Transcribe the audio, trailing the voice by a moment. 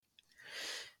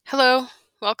Hello,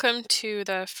 welcome to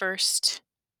the first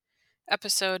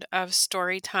episode of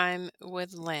Storytime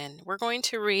with Lynn. We're going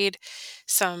to read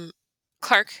some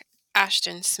Clark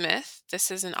Ashton Smith. This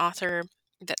is an author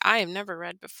that I have never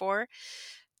read before,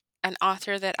 an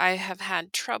author that I have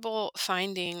had trouble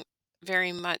finding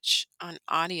very much on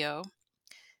audio,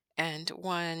 and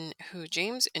one who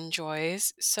James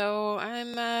enjoys. So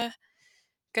I'm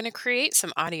going to create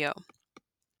some audio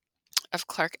of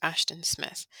Clark Ashton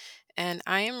Smith. And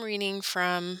I am reading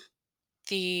from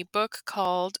the book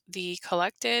called The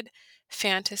Collected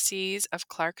Fantasies of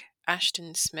Clark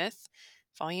Ashton Smith,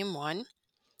 Volume 1.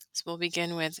 So we'll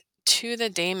begin with To the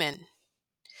Daemon.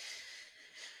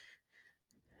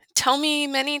 Tell me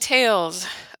many tales,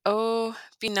 O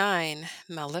benign,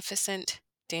 maleficent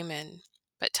Daemon,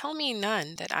 but tell me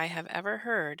none that I have ever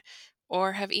heard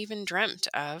or have even dreamt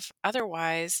of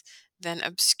otherwise than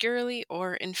obscurely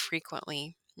or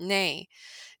infrequently. Nay,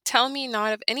 tell me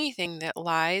not of anything that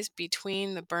lies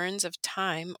between the bournes of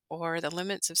time or the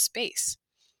limits of space.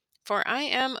 For I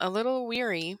am a little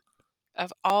weary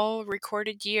of all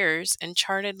recorded years and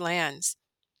charted lands,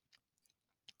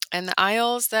 and the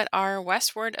isles that are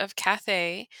westward of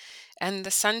Cathay and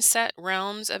the sunset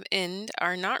realms of Ind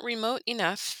are not remote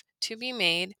enough to be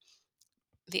made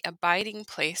the abiding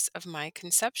place of my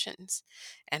conceptions,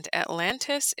 and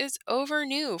Atlantis is over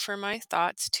new for my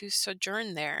thoughts to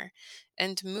sojourn there,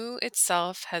 and Mu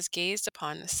itself has gazed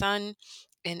upon the sun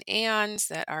in aeons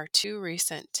that are too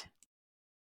recent.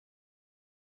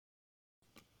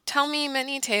 Tell me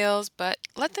many tales, but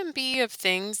let them be of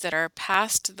things that are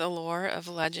past the lore of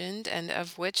legend, and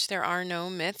of which there are no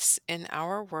myths in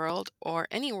our world or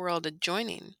any world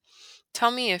adjoining. Tell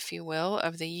me, if you will,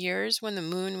 of the years when the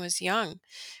moon was young,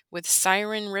 with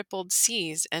siren rippled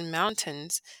seas and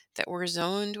mountains that were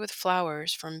zoned with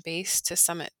flowers from base to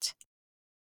summit.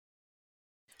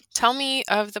 Tell me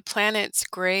of the planets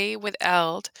gray with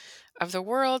eld, of the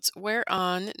worlds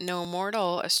whereon no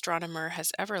mortal astronomer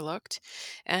has ever looked,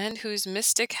 and whose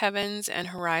mystic heavens and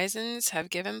horizons have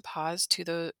given pause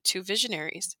to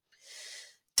visionaries.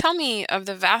 Tell me of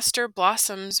the vaster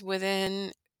blossoms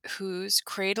within whose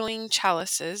cradling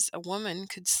chalices a woman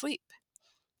could sleep,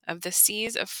 of the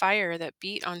seas of fire that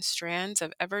beat on strands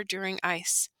of ever-during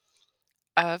ice,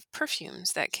 of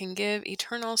perfumes that can give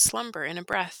eternal slumber in a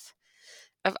breath,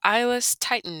 of eyeless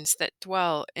titans that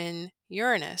dwell in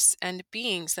Uranus, and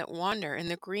beings that wander in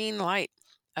the green light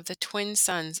of the twin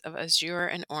suns of azure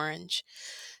and orange.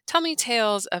 Tell me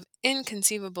tales of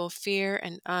inconceivable fear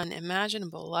and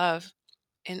unimaginable love,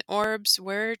 in orbs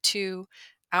whereto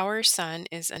our sun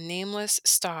is a nameless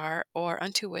star, or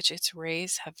unto which its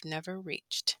rays have never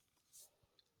reached.